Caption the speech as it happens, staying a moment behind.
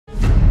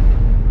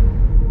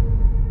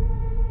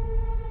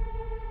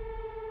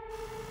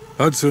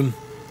Hudson.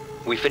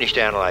 We finished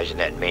analyzing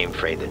that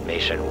mainframe that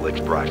Mason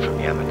Woods brought from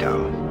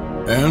Yamato.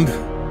 And?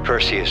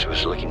 Perseus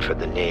was looking for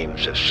the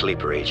names of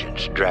sleeper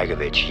agents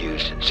Dragovich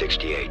used in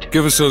 '68.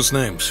 Give us those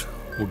names.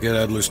 We'll get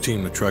Adler's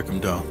team to track them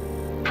down.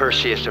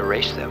 Perseus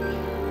erased them.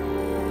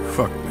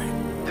 Fuck me.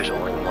 There's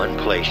only one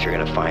place you're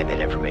gonna find that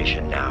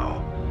information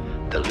now.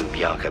 The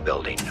Lubyanka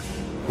building.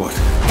 What?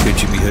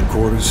 KGB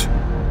headquarters?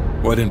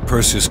 Why didn't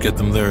Perseus get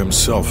them there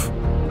himself?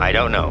 I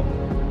don't know.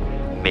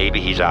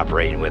 Maybe he's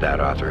operating without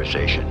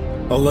authorization.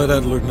 I'll let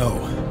Adler know.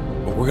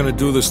 But we're gonna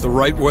do this the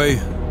right way.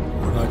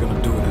 We're not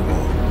gonna do it at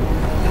all.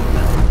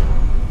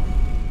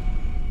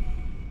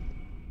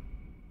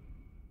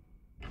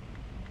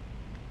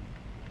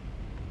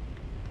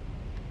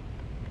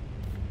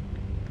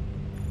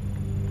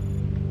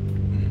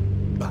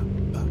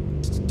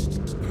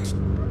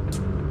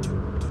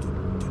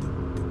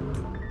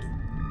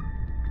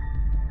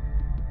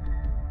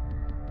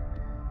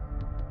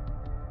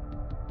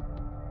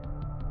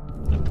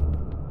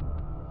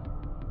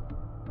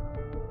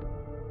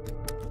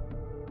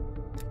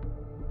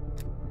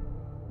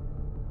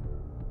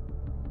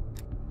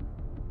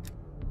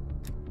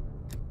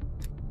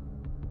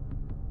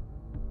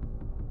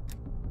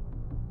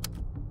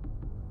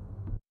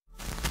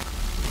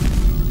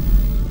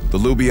 The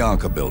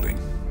Lubyanka building,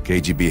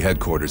 KGB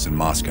headquarters in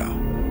Moscow.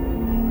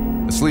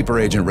 The sleeper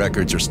agent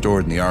records are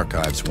stored in the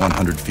archives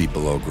 100 feet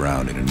below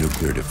ground in a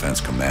nuclear defense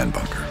command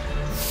bunker.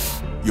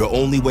 Your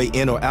only way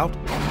in or out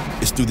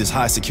is through this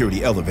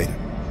high-security elevator.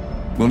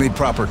 We'll need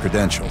proper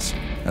credentials.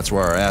 That's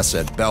where our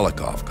asset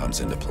Belikov comes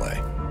into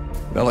play.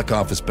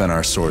 Belikov has been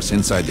our source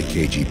inside the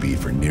KGB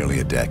for nearly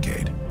a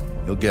decade.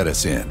 He'll get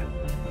us in.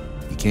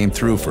 He came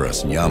through for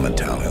us in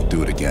Yamantau. He'll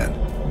do it again.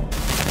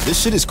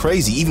 This shit is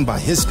crazy, even by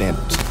his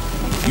standards.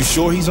 You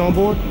sure he's on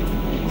board?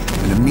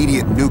 An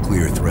immediate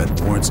nuclear threat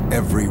warrants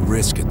every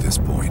risk at this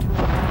point.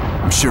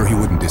 I'm sure he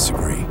wouldn't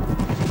disagree.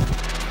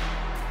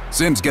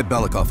 Sims, get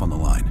Belikov on the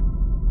line.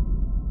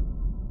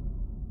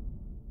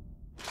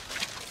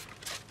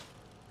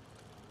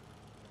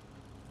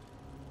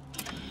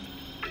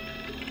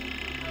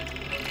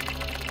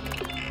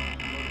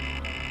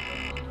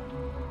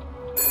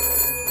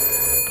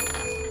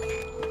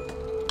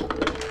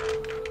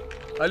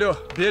 Алло,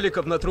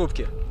 Беликов на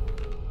трубке.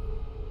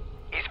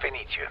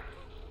 Извините,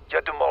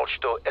 я думал,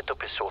 что это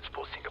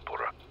посольство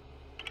Сингапура.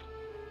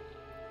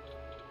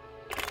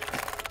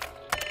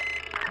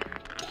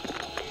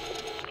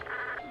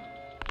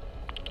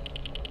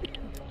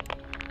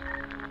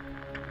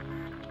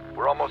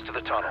 We're almost to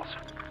the tunnels.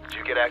 Did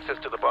you get access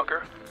to the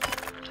bunker?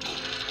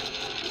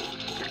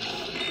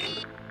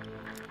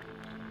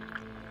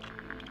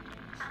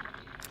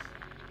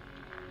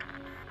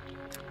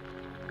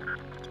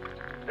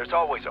 There's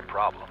always a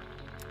problem.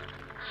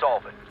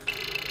 Solve it.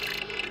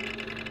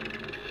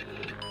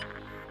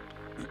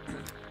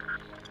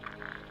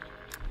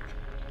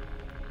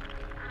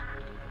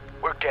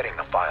 We're getting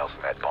the files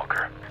in that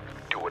bunker.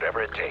 Do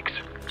whatever it takes.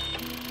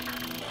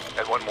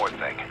 And one more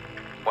thing.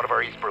 One of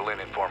our East Berlin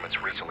informants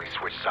recently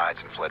switched sides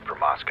and fled for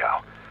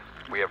Moscow.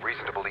 We have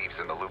reason to believe he's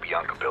in the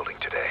Lubyanka building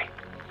today.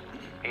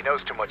 He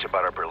knows too much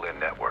about our Berlin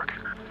network.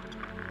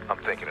 I'm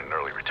thinking an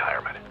early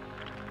retirement.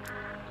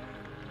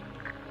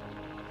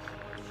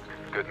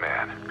 Good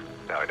man.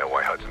 Now I know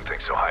why Hudson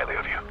thinks so highly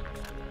of you.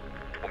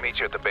 We'll meet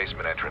you at the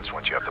basement entrance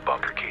once you have the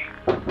bunker key.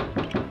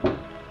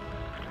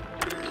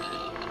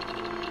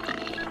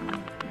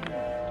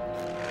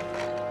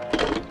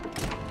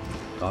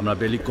 Commander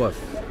Belikov,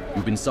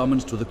 you've been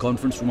summoned to the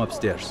conference room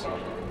upstairs.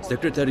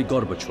 Secretary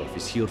Gorbachev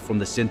is here from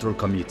the Central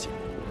Committee.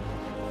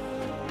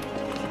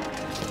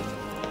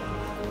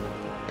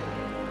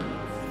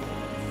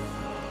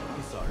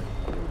 I'm sorry.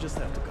 You'll just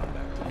have to come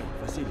back to me.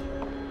 Vasily.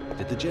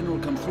 Did the general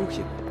come through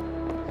here?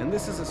 And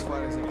this is as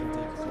far as I can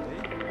take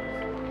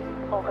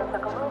today. Olga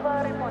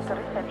Sokolova, report to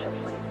reception,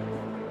 please.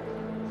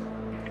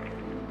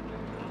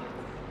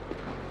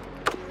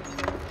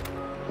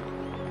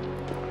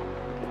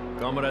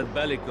 Comrade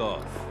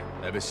Belikov,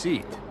 have a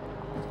seat.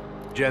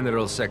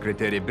 General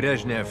Secretary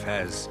Brezhnev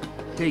has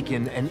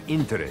taken an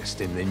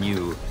interest in the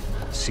new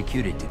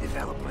security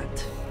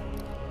development.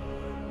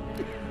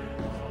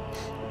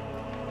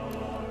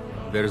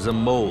 There's a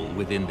mole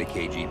within the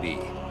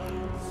KGB.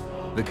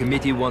 The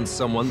committee wants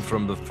someone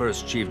from the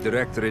first Chief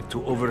Directorate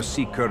to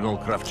oversee Colonel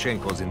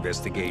Kravchenko's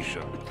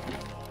investigation.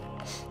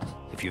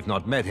 If you've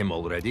not met him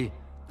already,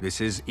 this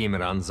is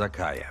Imran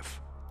Zahkaev.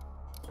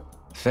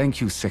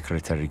 Thank you,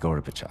 Secretary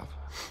Gorbachev.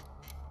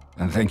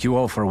 And thank you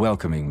all for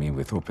welcoming me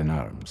with open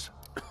arms.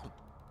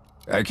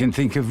 I can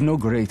think of no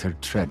greater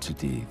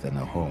tragedy than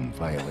a home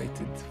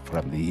violated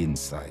from the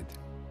inside.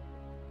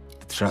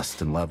 The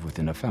trust and love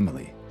within a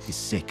family is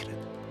sacred.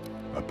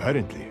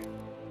 Apparently.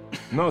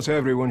 Not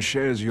everyone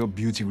shares your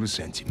beautiful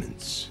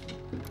sentiments.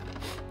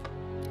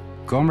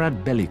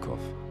 Comrade Belikov,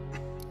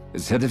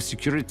 as head of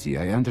security,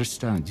 I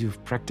understand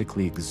you've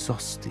practically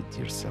exhausted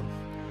yourself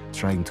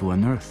trying to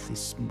unearth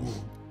this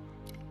mole.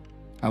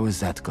 How has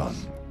that gone?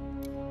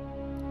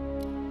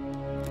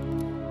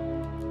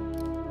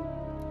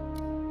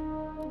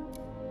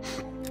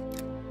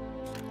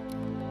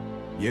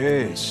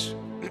 Yes.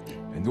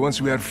 And once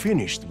we are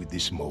finished with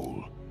this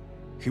mole,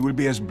 he will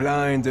be as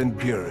blind and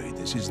buried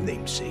as his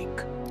namesake.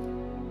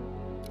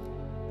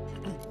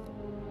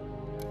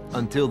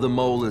 Until the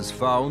mole is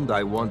found,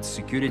 I want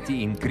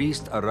security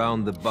increased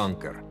around the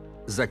bunker.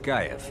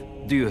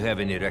 Zahkaev, do you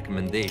have any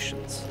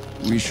recommendations?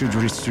 We should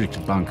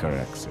restrict bunker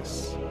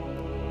access.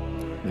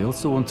 I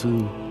also want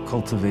to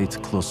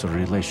cultivate closer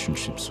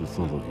relationships with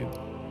all of you.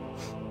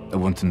 I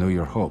want to know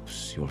your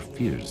hopes, your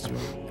fears, your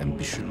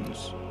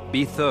ambitions.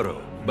 Be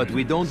thorough, but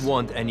we don't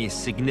want any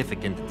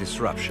significant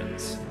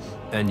disruptions.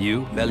 And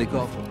you,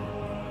 Belikov?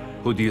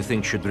 Who do you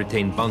think should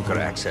retain bunker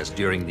access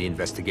during the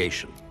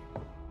investigation?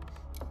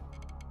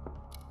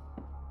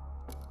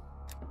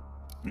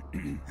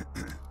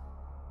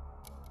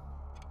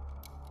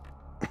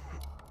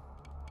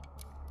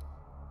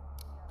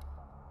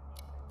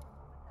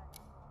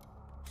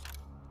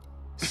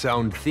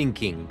 Sound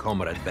thinking,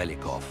 Comrade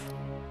Belikov.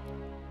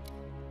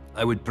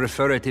 I would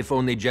prefer it if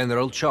only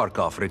General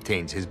Charkov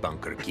retains his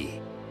bunker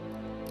key.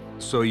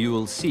 So you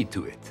will see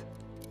to it.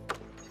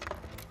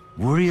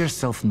 Worry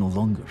yourself no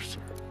longer,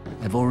 sir.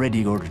 I've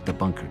already ordered the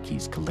bunker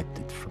keys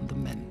collected from the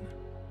men.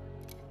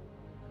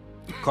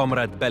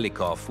 Comrade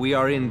Belikov, we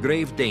are in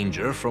grave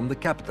danger from the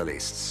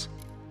capitalists.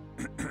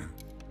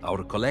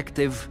 Our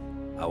collective,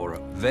 our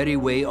very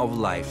way of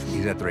life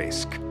is at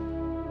risk.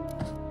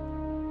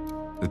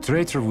 The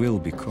traitor will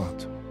be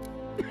caught.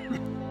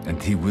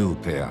 And he will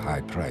pay a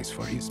high price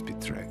for his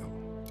betrayal.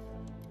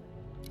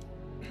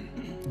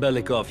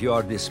 Belikov, you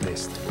are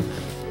dismissed.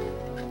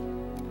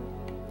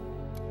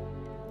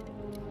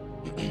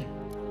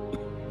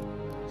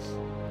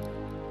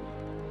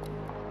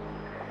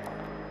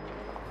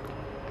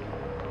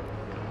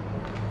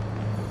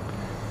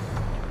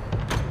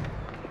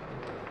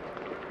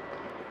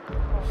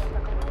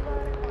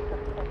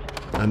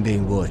 I'm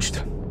being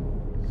watched.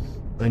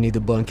 I need a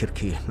bunker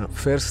key. Now,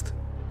 first,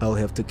 I'll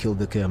have to kill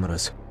the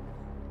cameras.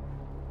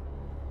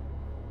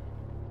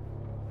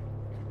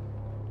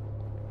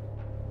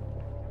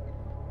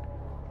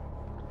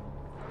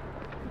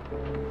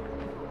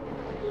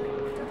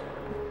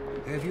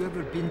 Have you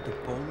ever been to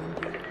Poland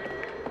yet?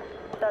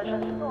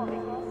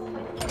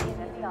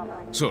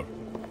 Sir.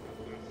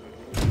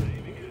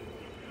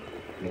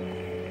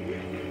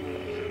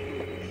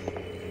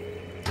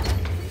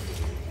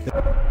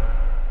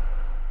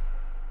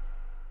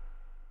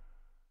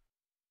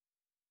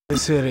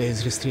 This area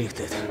is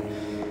restricted.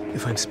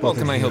 If I'm spotted,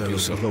 How can I help you,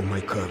 sir? Blow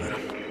my cover.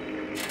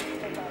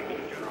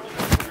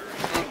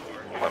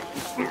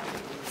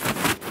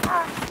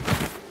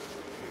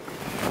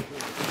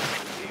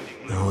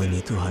 Now I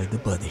need to hide the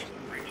body.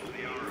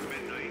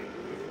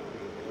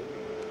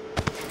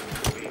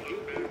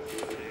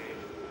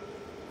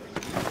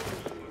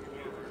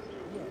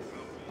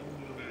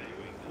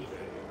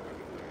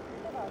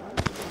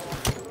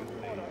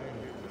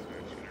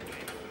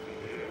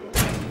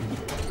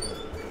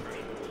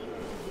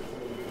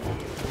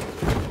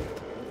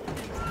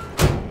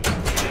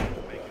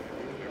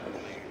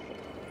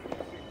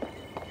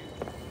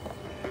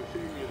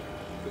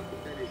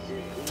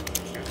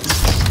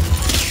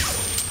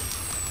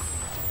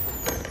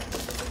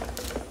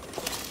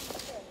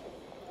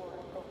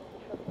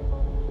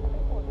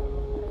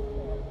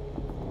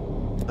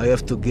 I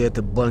have to get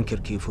a bunker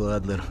key for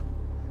Adler.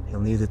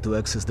 He'll need it to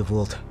access the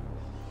vault.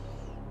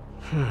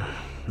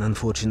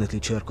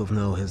 Unfortunately, Charkov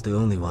now has the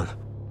only one.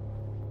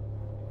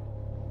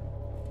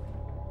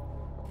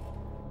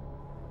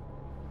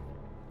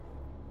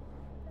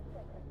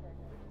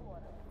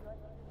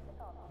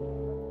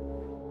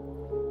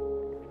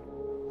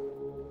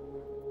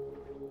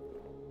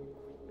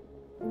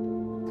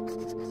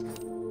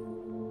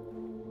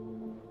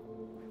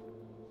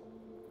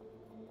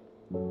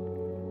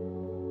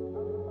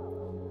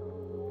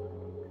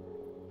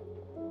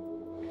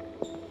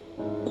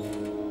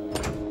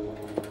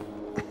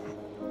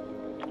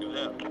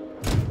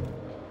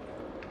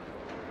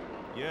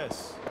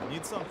 Yes, I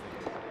need something.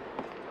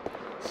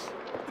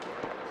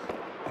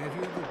 Have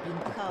you ever been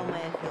to How may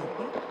I help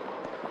you?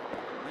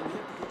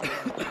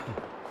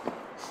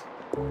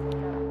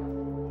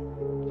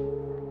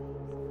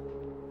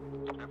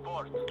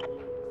 Report.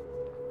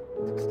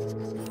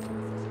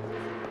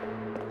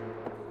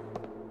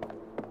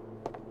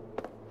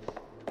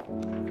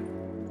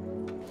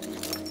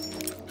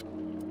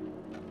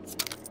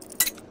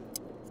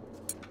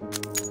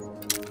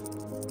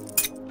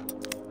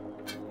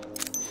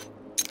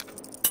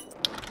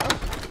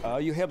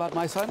 You hear about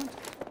my assignment?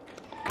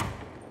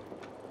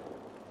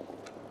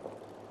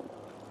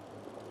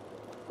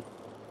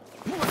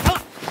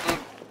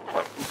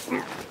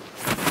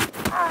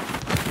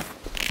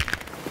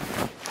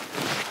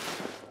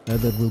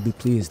 Adler will be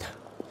pleased.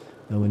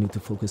 Now we need to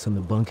focus on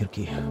the bunker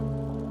key.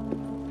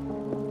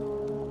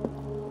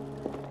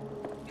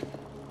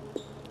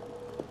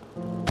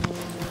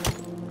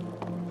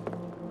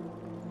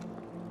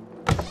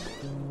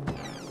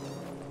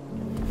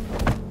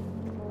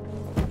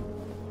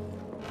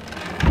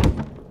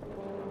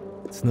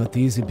 It's not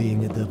easy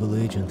being a double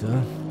agent,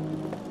 huh?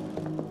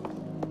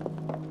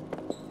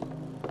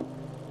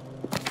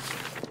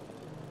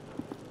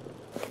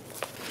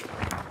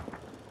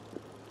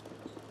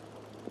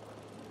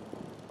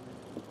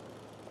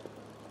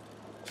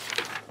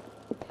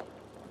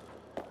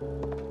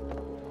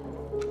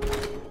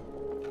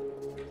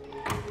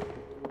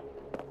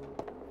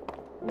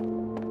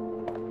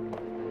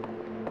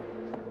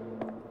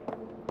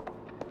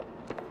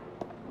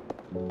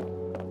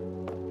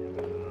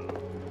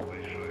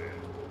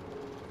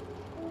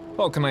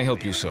 How can I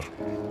help you, sir?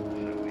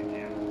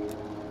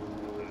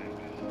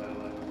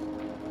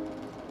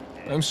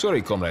 I'm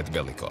sorry, Comrade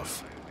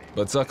Belikov,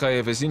 but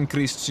Zahkaev has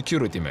increased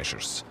security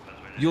measures.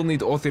 You'll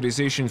need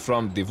authorization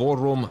from the war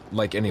room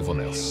like anyone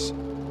else.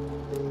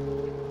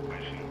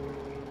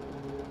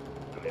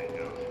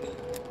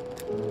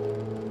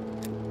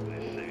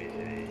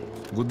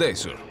 Good day,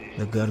 sir.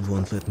 The guard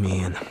won't let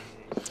me in.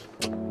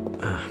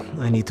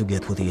 I need to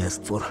get what he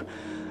asked for,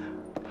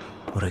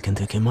 or I can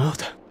take him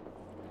out.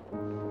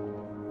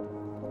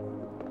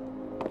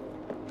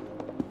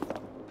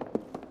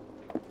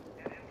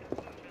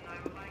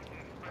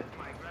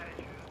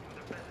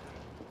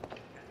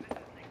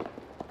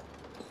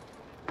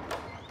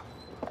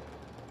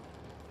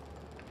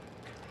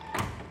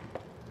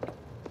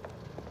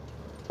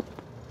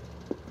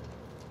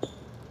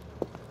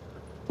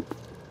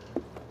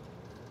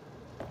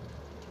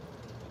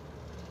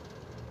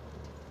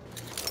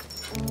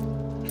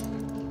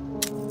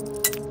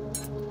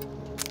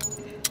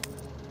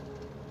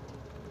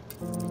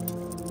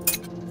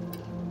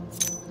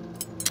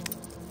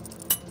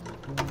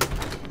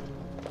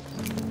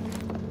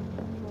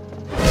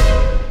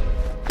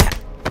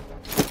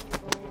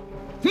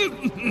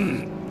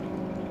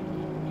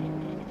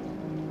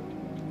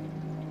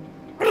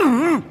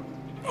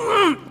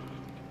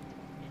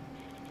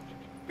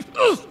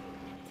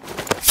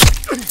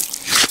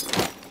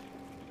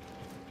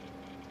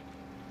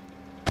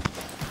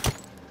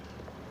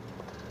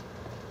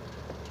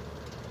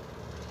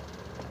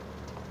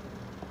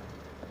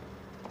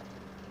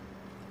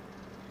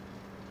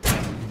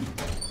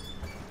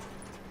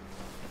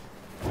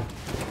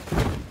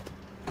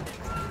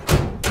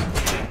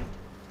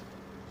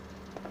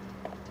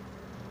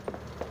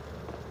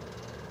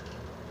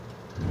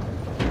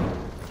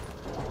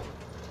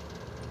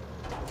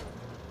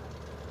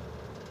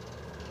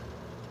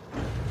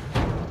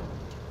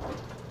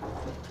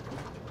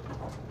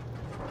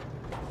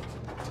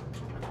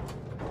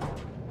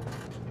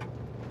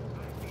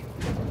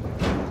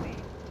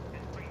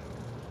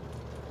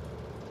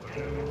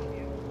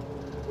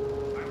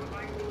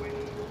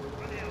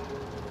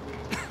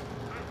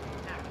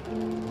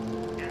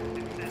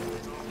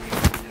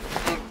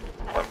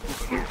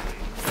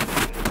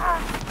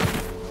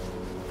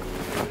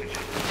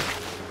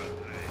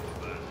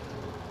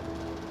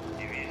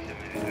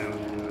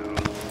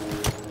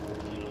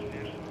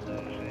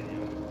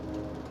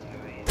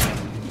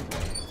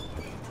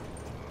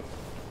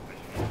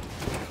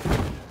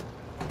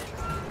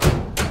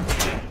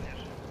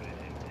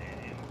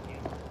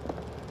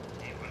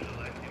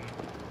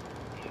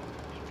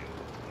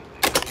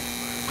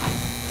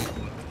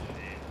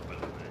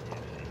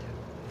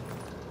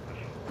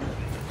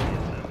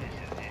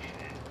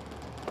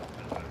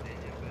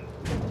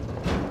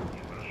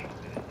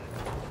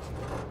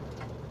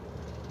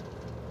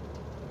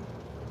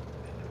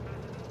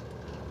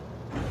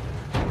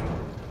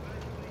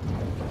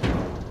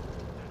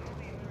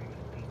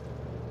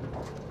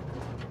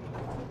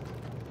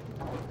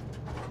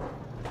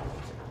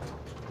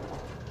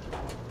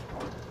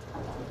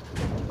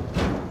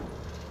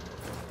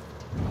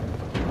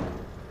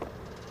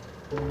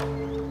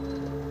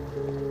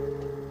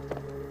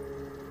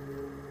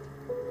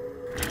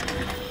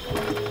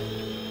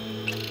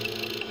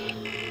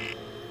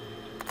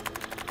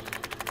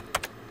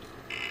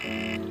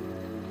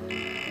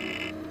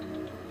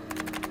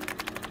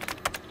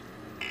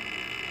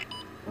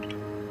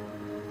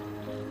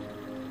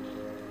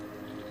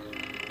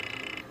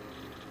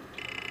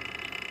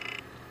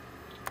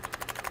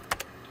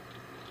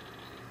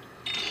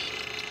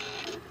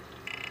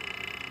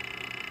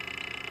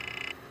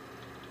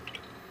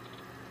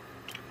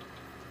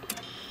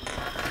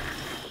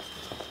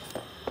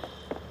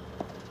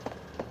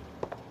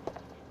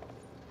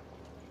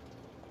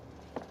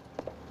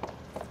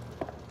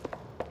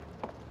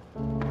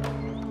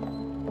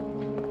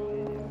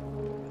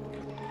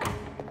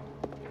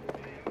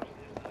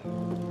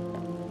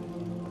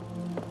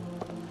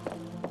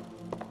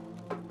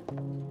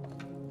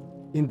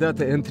 In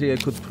data entry, I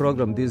could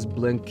program this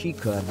blank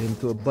keycard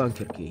into a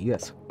bunker key,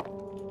 yes.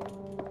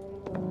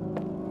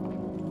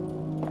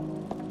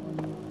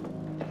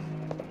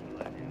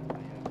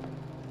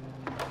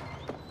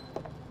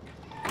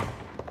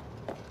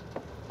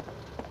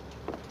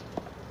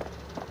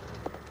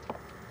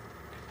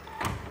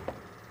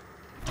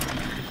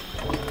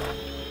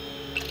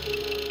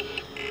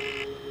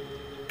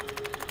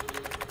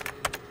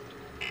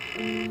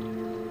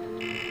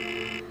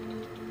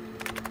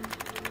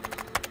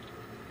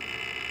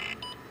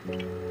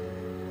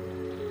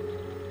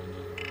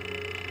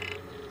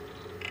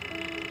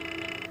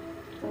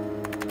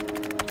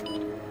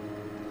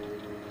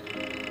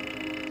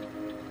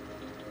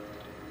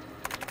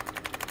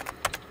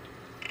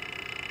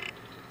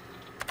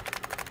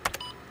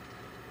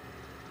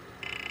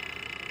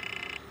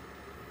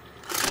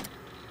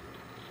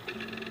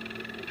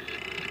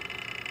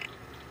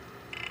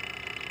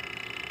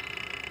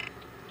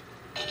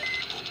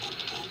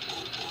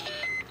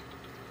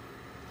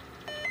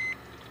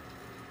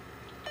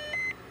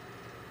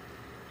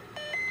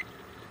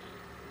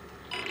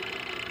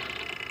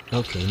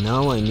 Okay,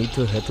 now I need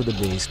to head to the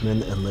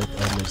basement and let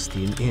Adler's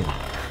team in.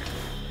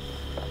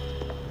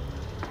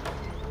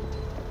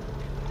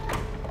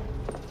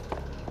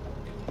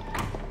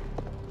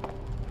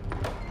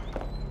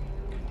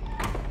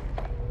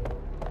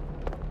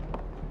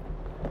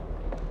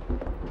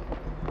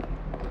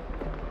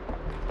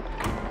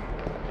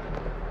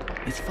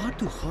 It's far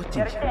too hot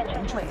Your in here, attention,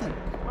 don't you please. think?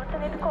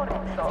 Lieutenant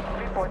Kornitsov,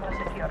 report to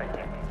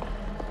security.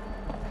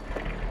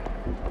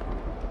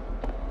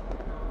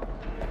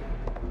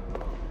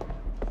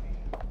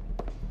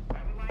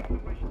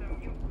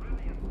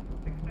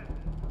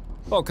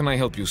 How can I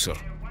help you, sir?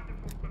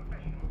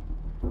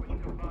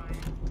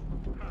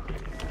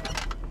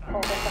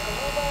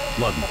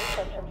 Ладно.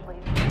 Reception, please.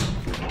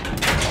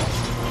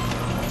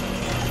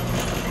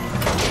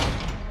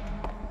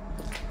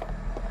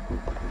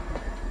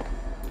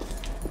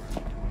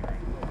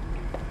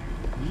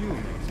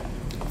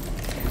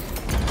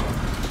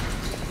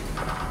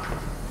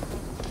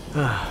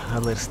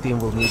 Adler's team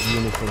will need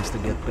uniforms to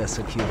get past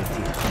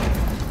security.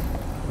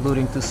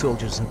 Luring 2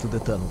 soldiers into the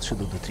tunnel should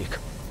do the trick.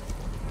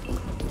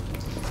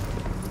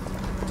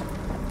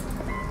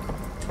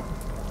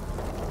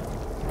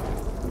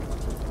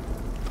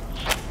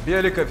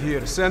 Belikov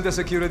here. Send a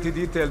security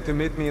detail to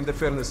meet me in the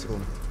furnace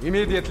room.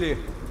 Immediately.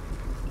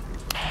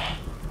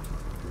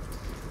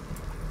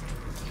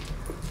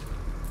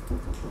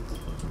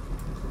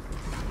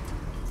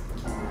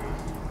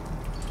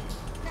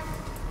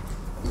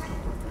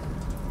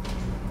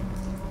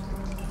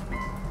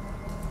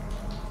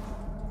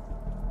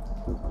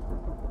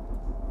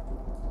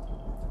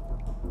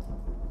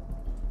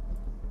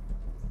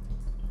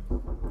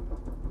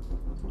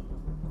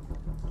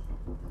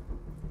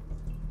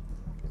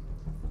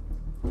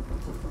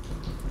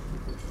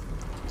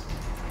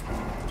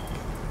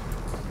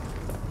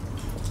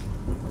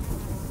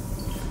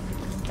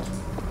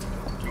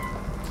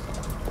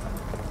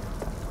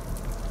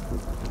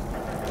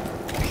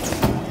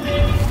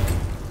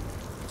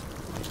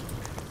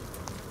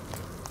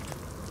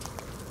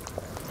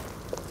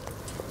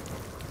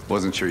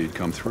 Wasn't sure you'd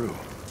come through.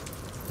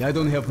 I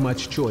don't have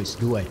much choice,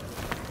 do I?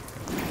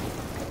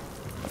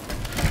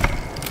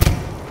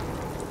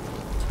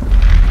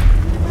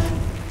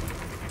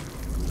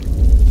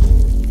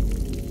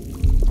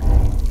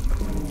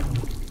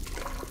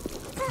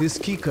 This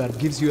keycard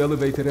gives you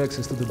elevator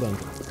access to the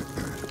bunker.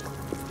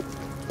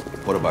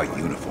 What about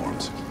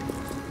uniforms?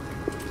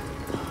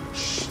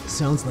 Shh,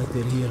 sounds like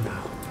they're here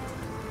now.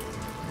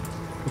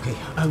 Okay,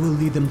 I will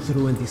lead them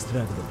through and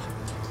distract them.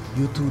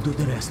 You two do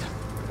the rest.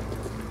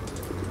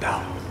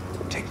 Now,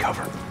 take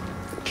cover.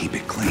 Keep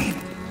it clean.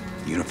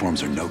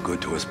 Uniforms are no good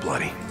to us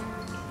bloody.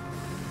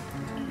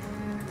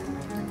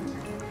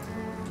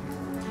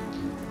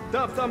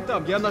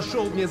 Там, я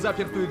нашел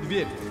незапертую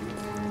дверь.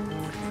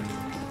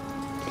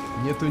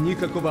 Нету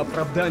никакого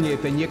оправдания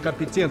этой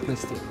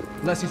некомпетентности.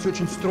 У нас есть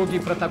очень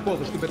строгие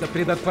протоколы, чтобы это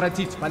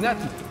предотвратить.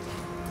 Понятно?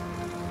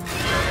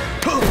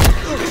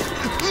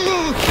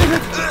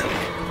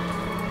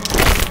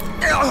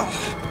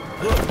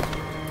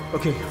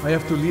 Okay, I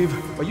have to leave,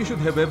 but you should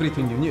have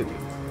everything you need.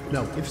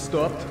 Now, if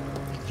stopped,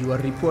 you are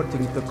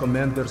reporting to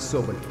Commander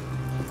Sobol.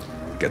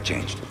 Get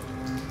changed.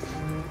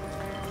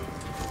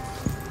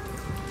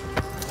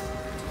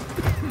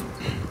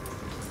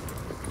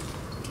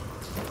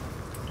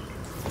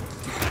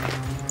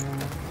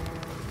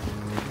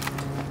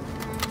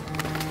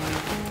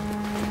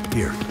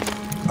 Here,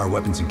 our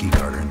weapons and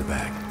keycard are in the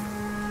bag.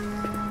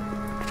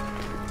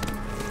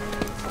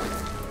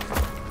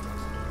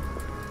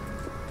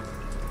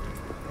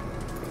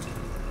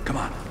 Come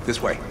on, this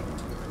way.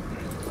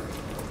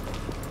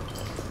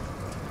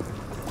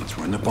 Once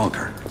we're in the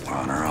bunker, we're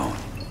on our own.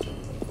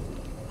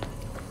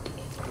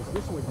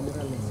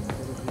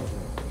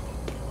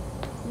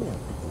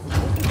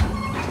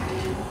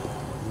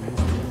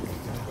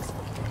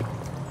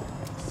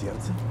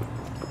 Сердце?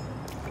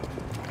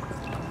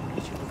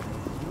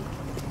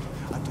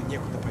 А то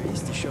некуда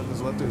повесить еще одну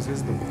золотую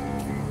звезду.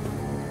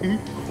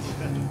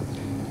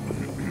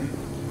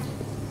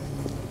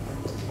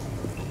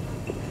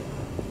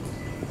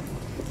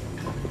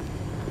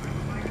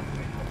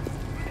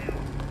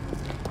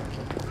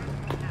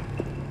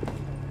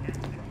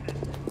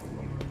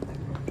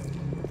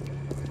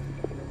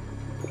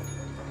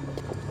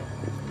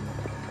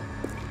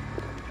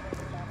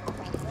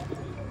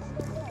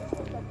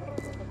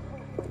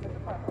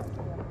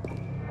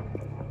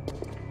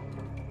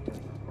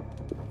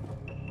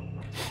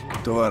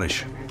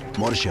 Товарищ,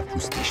 можешь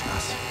отпустить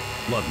нас?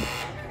 Ладно.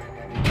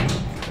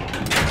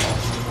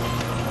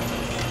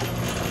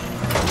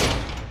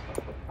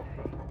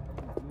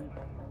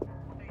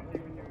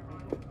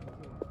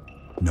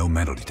 No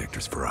metal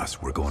detectors for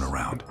us. We're going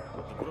around.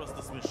 Это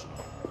просто смешно.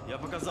 Я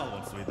показал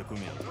вам свои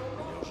документы.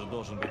 Я уже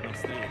должен быть на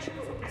встрече.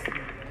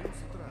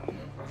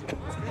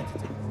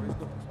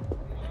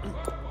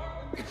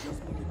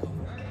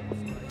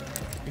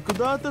 И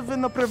куда-то вы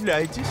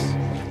направляетесь?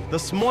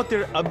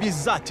 Досмотр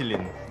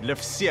обязателен для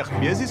всех,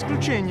 без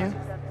исключения.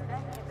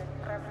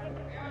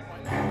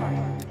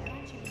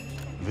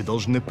 Вы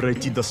должны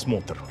пройти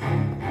досмотр.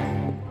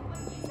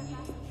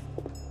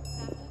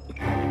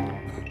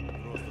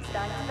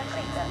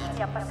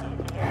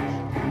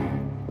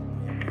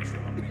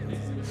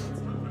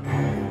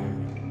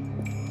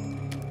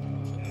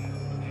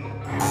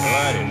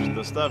 Товарищ,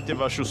 доставьте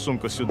вашу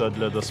сумку сюда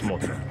для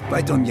досмотра.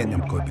 Дайте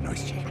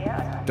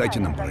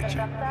нам пройти.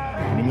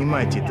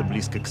 Принимайте это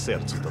близко к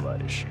сердцу,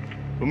 товарищ.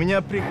 У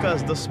меня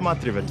приказ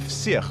досматривать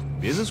всех,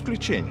 без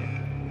исключения.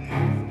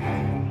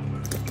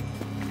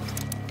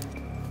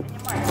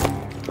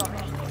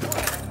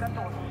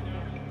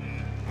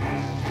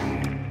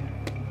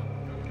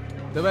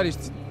 Товарищ,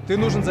 ты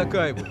нужен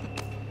Зahkaеву.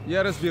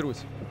 Я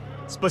разберусь.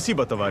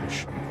 Спасибо,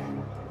 товарищ.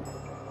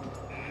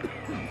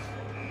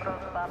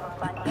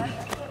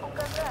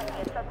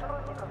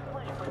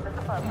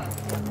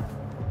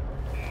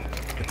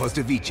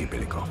 Поздравите,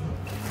 Belikov.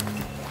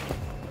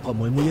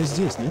 По-моему, я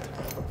здесь, нет?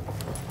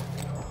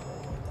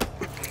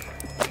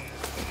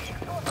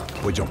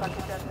 Пойдем.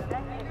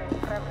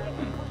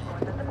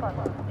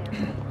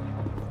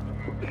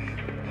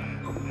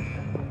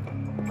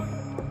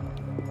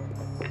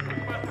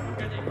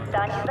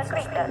 Здание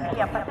закрыто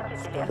для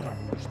посетителей.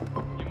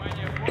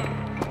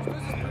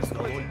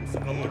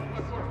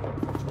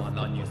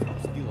 Она не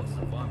спустилась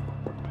в ванну.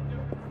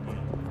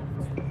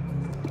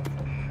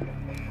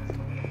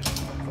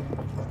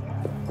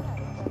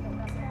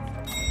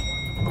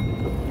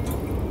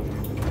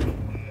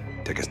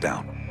 Take us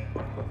down.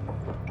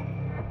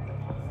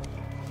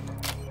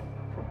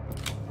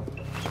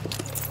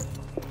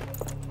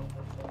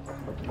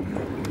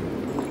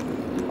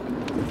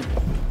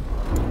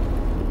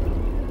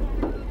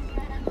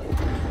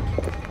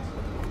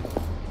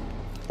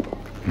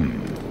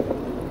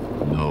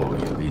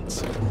 Новые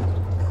лица.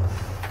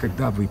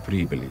 Когда вы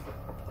прибыли?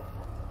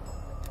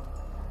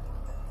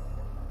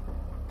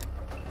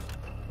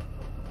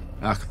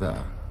 Ах да,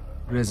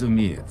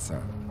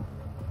 разумеется.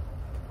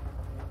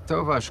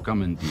 То ваш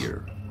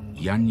командир.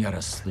 Я не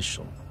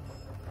расслышал.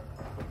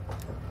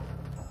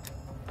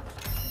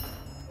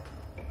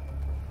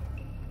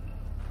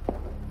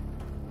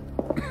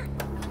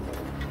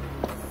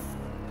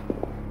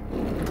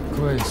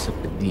 Какое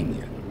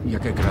совпадение. Я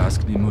как раз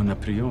к нему на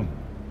прием.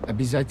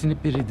 Обязательно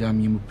передам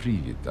ему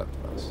привет от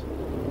вас.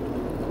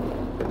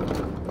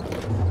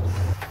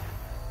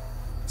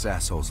 It's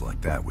assholes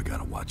like that we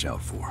gotta watch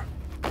out for.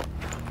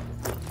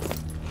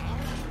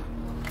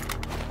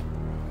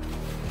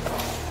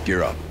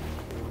 Gear up.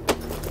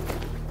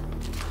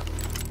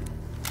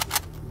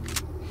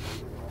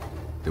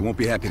 They won't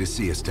be happy to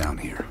see us down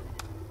here.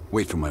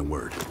 Wait for my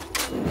word.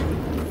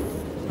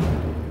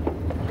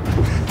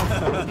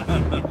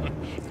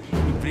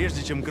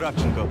 Прежде чем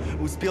Кравченко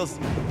успел...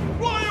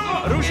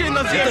 Оружие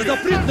на землю!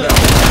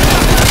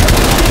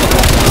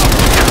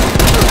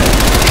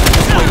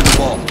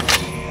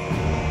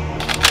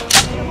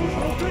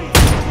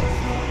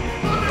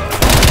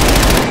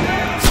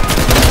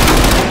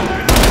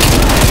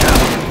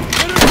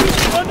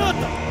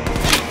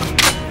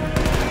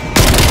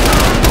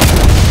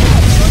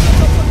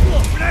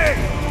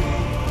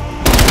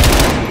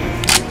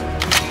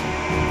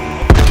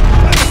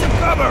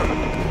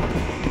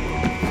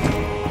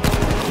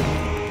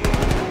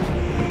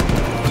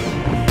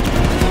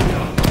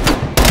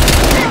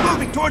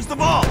 Towards the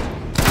vault!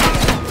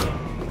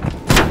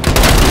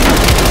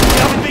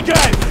 Я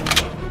выдвигаюсь!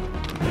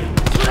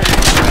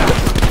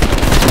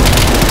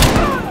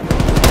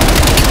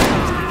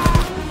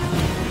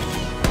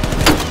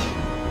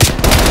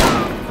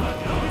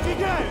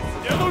 Выдвигаюсь!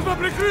 Мне нужно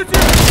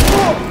прикрытие!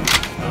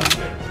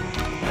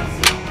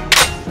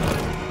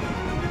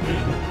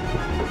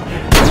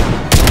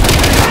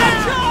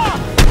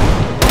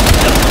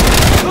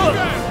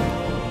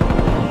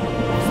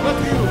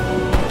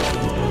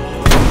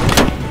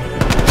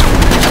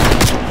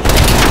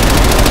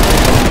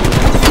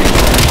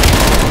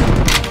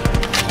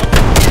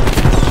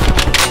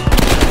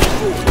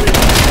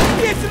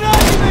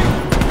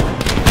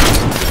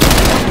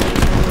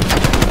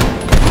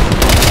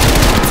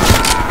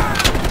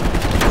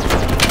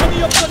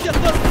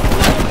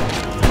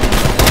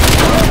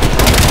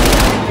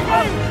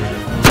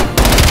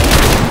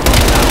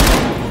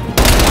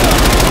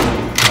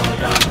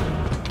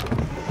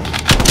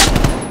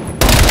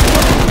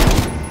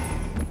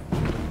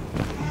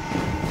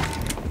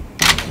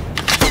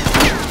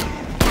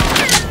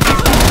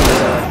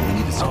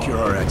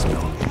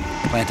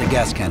 Plant a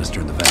gas canister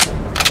in the vessel.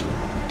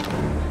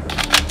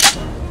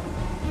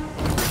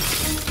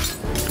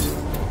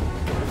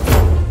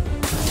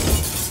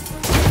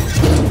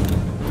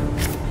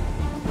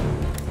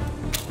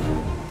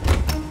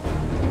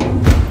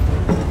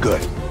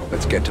 Good.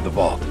 Let's get to the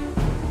vault.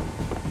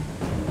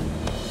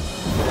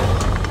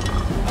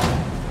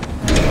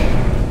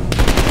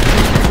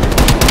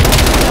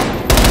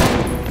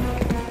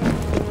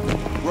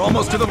 We're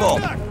almost to the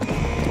vault.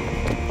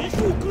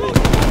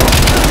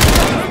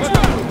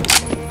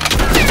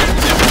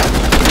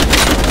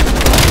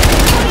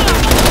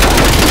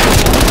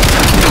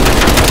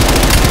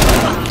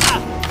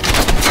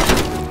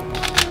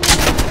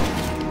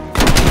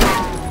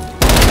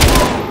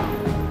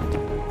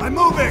 I'm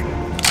moving!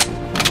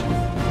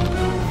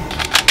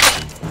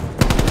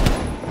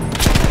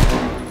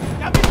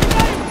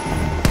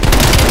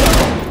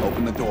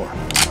 Open the door.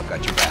 I've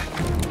got your back.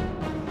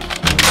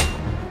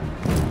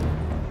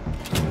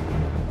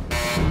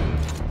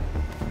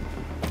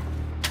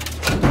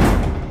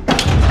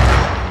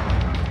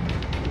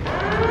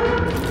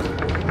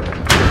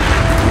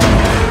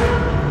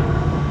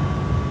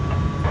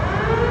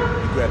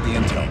 You grab the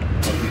intel.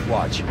 I'll keep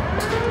watch.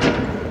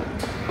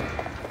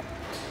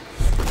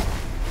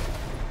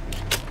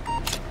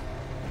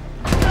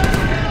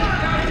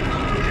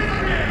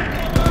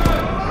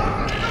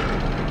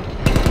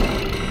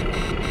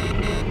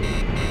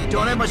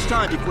 Don't have much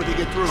time before they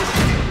get through.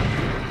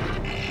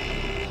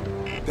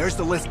 There's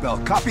the list, Bell.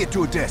 Copy it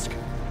to a disk.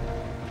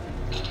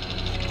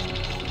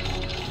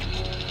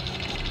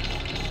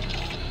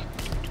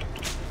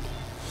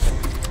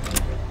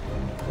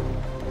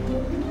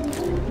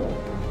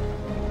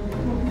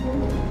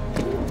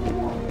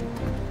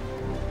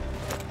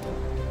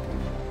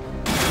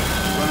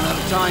 Running out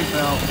of time,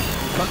 Bell.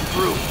 Cutting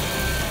through.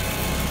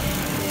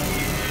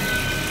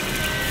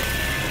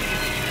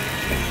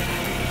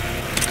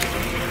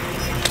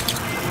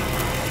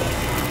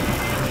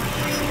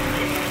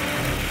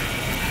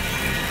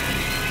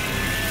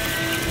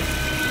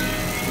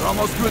 We're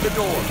almost through the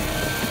door.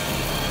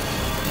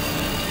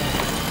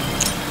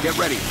 Get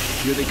ready.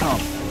 Here they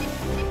come.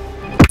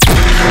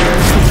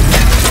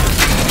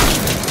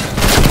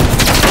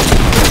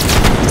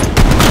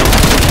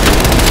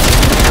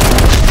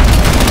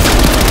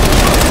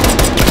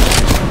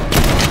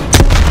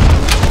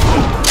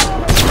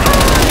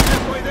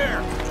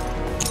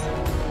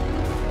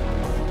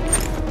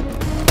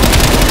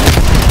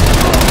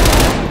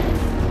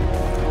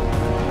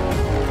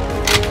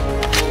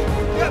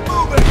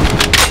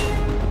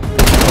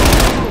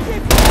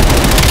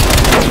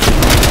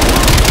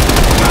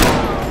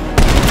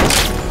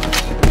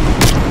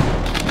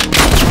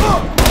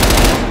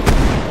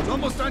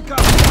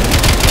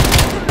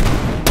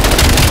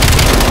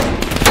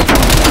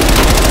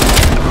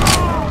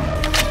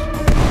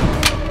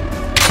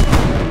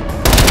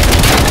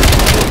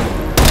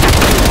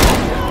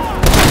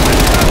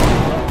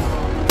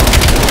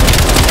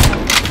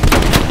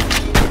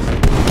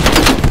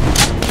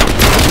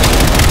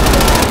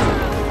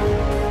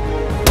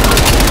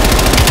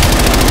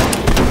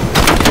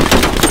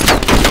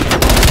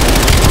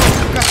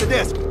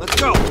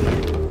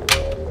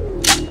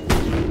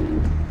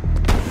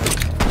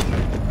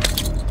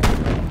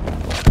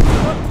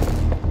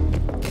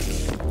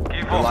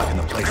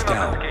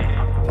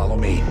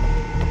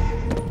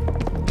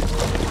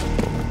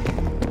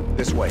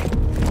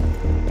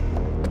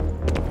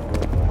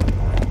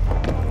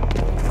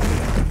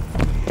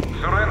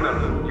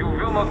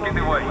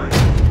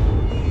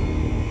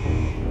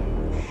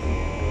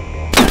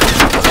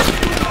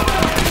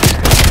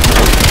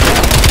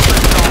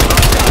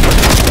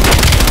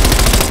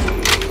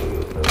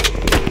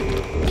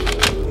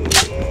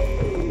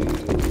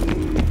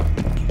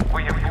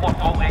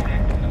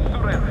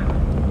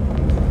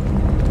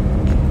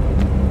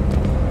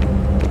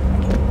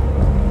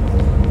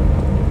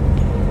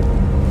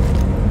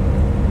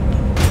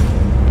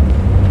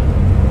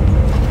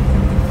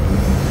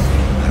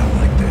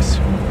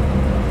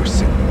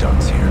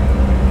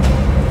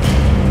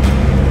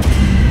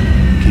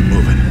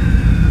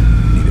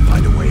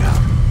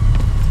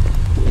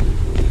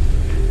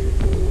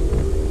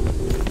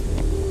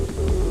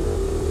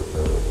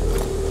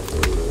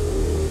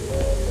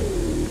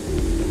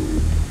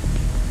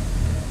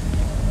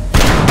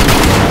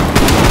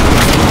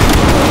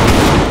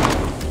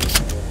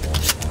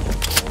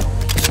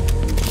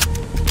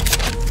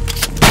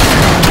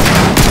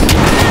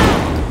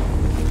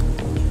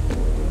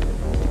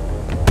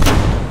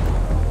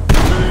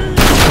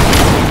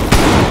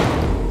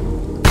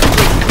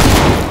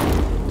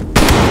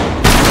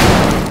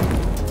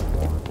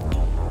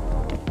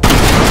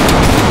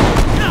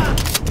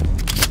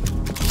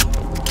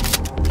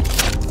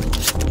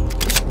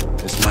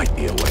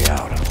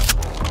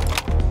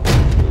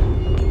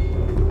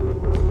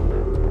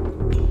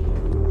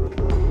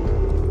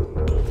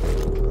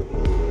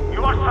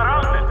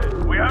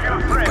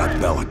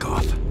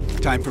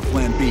 Time for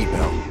Plan B,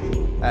 Bell.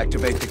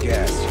 Activate the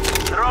gas.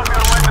 Drop your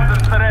weapons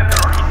and surrender,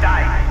 or he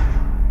dies.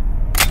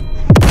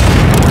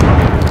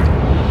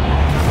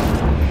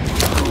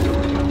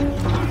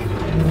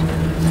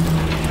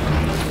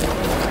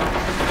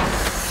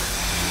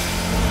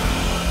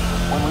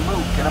 When we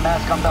move, get a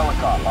mask on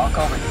Belikov. I'll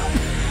cover you.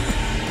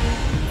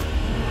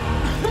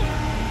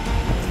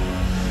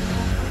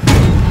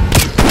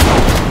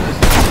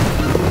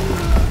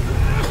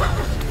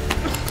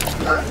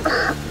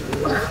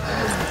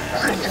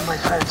 My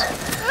friends,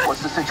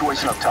 what's the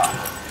situation up top?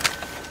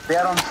 They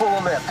are on full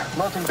alert,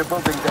 locking the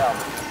building down.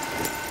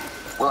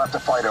 We'll have to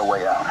fight our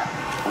way out.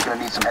 We're gonna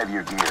need some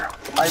heavier gear.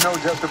 I know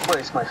just the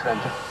place, my friend.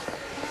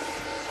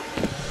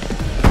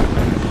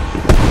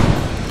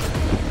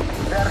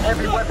 There are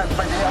heavy weapons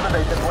by the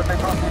elevators when they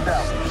broke me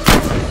down.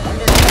 We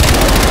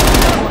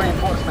need more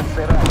reinforcements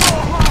there.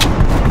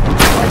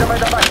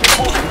 Wait, keep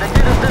moving. They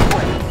need us this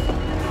way.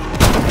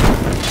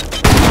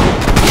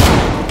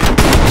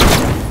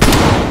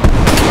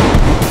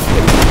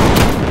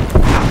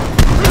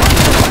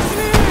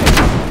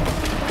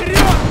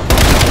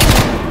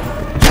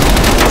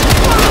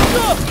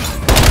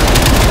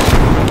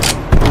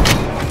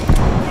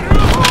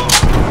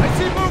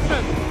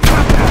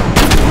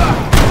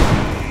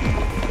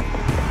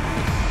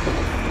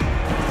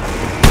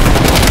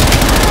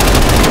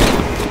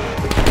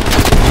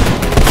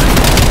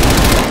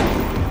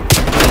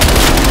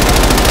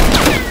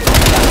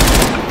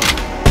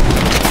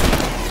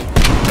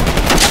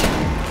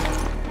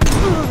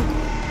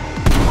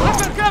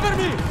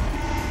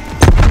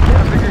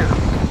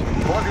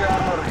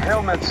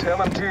 helmets,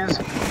 LMGs,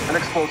 and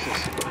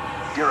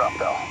explosives. Gear up,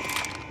 Bell.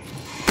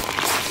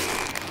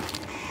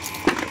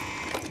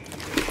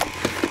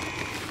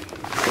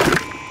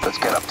 Let's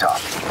get up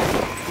top.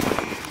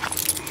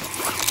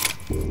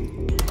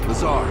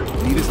 Lazar,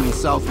 meet us in the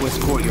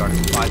southwest courtyard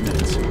in 5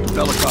 minutes.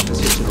 Belikov is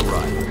here to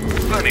arrive.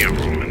 Plenty of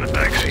room in the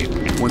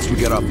backseat. Once we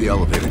get off the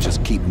elevator,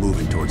 just keep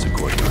moving towards the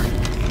courtyard.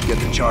 Get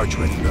the charge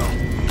ready, Bell.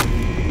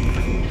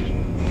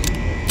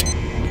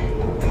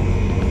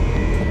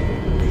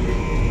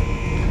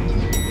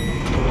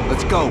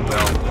 Let's go,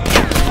 Bell.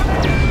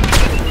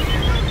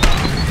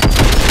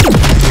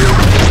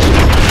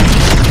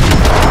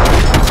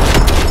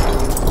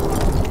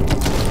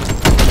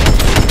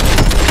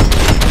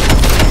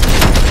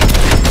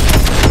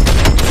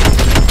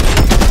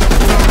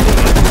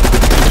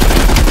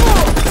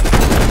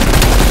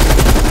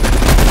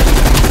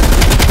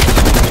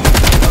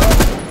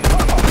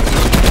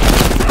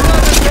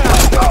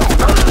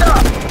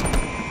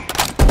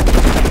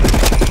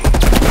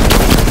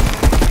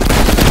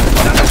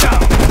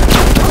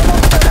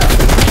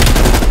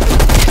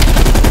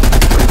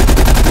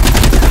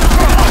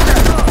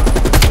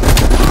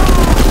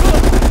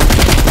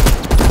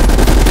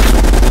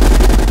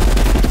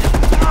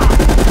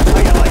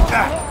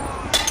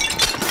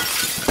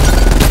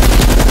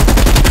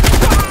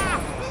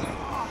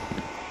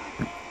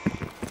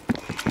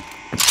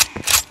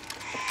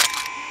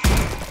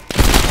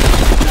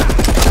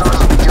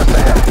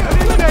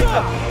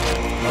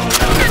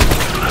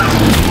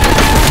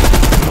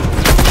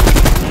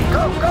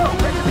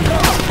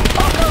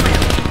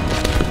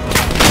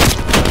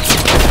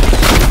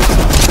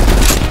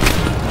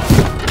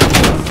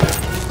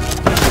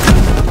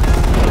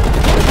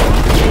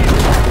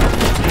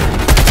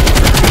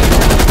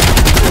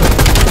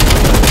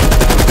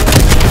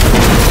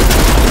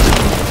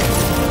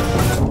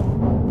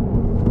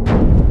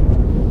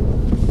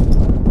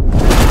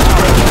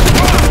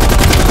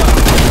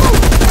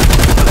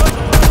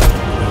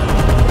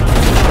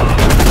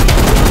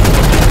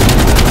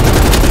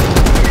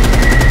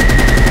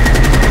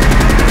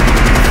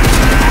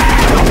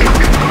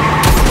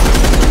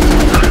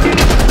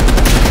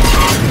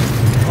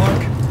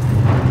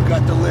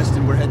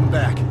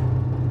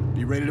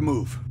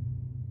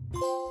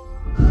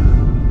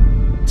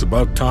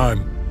 About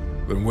time.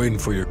 Been waiting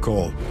for your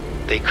call.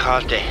 They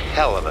caused a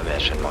hell of a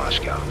mess in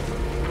Moscow.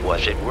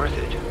 Was it worth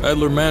it?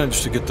 Adler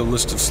managed to get the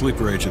list of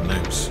sleeper agent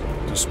names,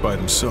 despite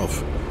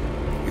himself.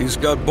 He's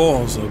got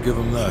balls, I'll give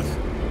him that.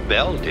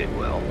 Bell did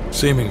well.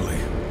 Seemingly.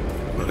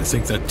 But I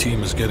think that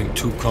team is getting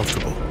too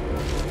comfortable.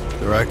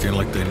 They're acting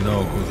like they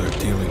know who they're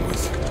dealing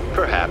with.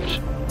 Perhaps.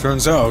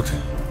 Turns out,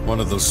 one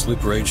of those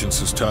sleeper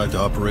agents is tied to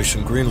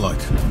Operation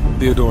Greenlight.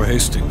 Theodore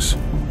Hastings.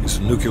 He's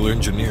a nuclear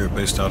engineer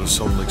based out of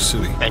Salt Lake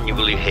City. And you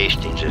believe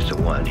Hastings is the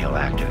one he'll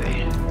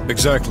activate?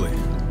 Exactly.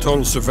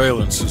 Total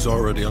surveillance is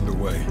already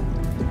underway.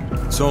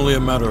 It's only a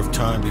matter of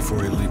time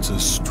before he leads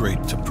us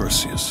straight to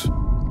Perseus.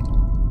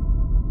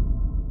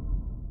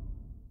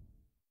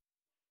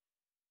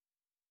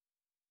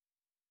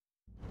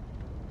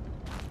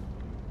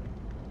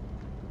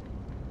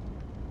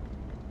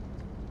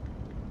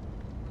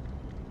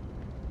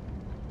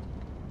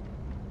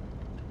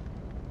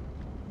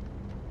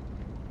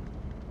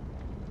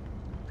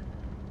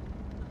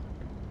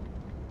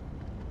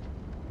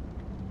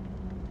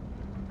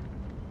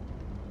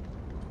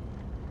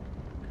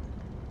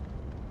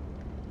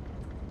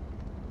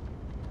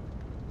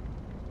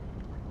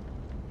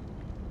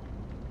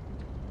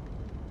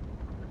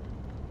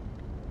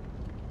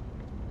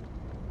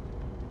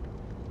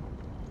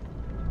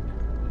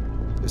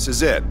 This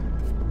is it.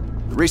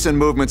 The recent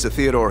movements of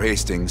Theodore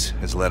Hastings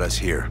has led us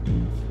here.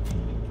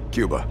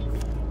 Cuba.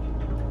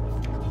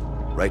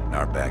 Right in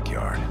our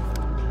backyard.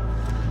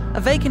 A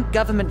vacant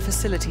government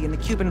facility in the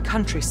Cuban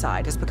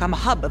countryside has become a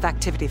hub of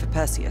activity for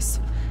Perseus,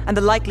 and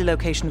the likely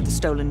location of the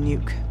stolen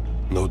nuke.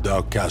 No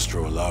doubt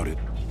Castro allowed it.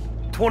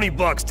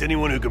 $20 to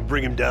anyone who can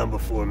bring him down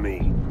before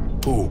me.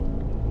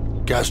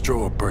 Who? Castro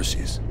or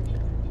Perseus?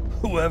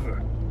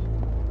 Whoever.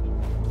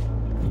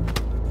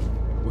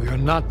 We are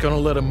not gonna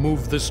let him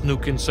move this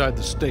nuke inside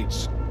the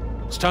States.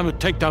 It's time to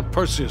take down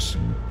Perseus,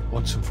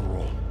 once and for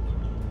all.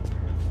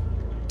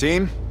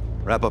 Team,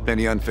 wrap up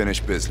any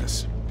unfinished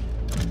business.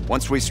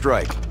 Once we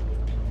strike,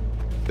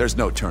 there's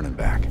no turning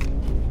back.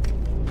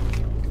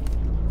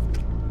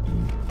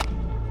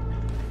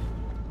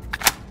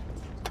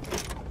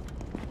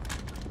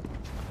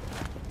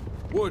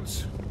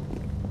 Woods,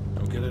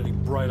 don't get any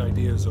bright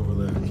ideas over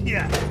there.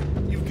 Yeah,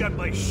 you've got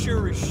my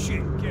sure as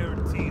shit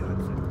guarantee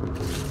on